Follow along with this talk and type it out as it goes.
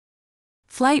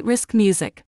Flight Risk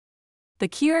Music. The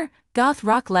Cure, goth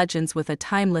rock legends with a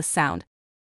timeless sound.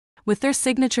 With their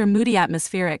signature moody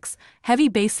atmospherics, heavy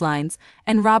bass lines,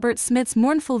 and Robert Smith's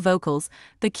mournful vocals,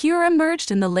 The Cure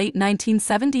emerged in the late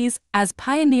 1970s as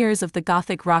pioneers of the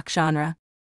gothic rock genre.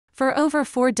 For over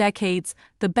 4 decades,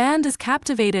 the band has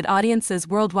captivated audiences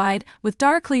worldwide with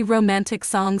darkly romantic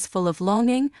songs full of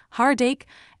longing, heartache,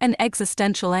 and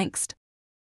existential angst.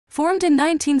 Formed in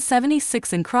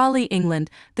 1976 in Crawley, England,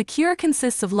 The Cure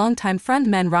consists of longtime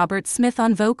frontman Robert Smith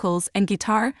on vocals and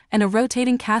guitar and a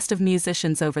rotating cast of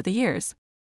musicians over the years.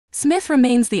 Smith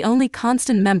remains the only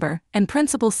constant member and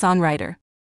principal songwriter.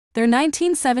 Their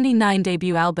 1979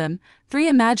 debut album, Three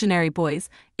Imaginary Boys,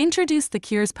 introduced The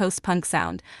Cure's post-punk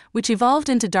sound, which evolved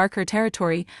into darker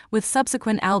territory with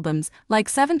subsequent albums like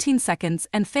 17 Seconds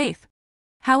and Faith.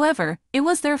 However, it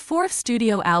was their 4th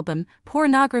studio album,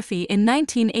 Pornography in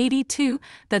 1982,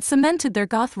 that cemented their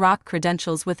goth rock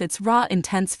credentials with its raw,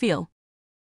 intense feel.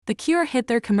 The Cure hit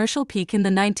their commercial peak in the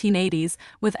 1980s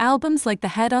with albums like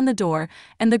The Head on the Door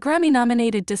and the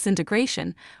Grammy-nominated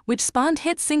Disintegration, which spawned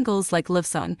hit singles like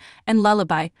Lovesong and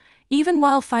Lullaby. Even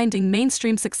while finding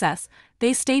mainstream success,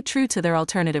 they stayed true to their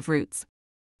alternative roots.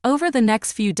 Over the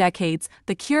next few decades,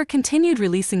 The Cure continued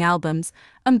releasing albums,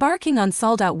 embarking on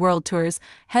sold-out world tours,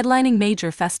 headlining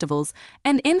major festivals,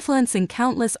 and influencing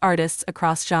countless artists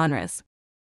across genres.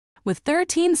 With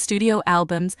 13 studio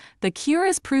albums, The Cure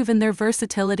has proven their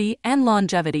versatility and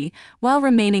longevity while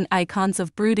remaining icons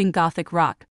of brooding gothic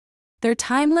rock. Their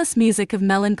timeless music of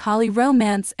melancholy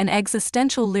romance and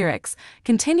existential lyrics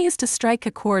continues to strike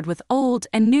a chord with old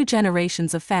and new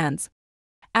generations of fans.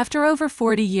 After over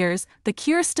 40 years, The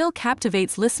Cure still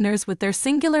captivates listeners with their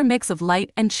singular mix of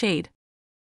light and shade.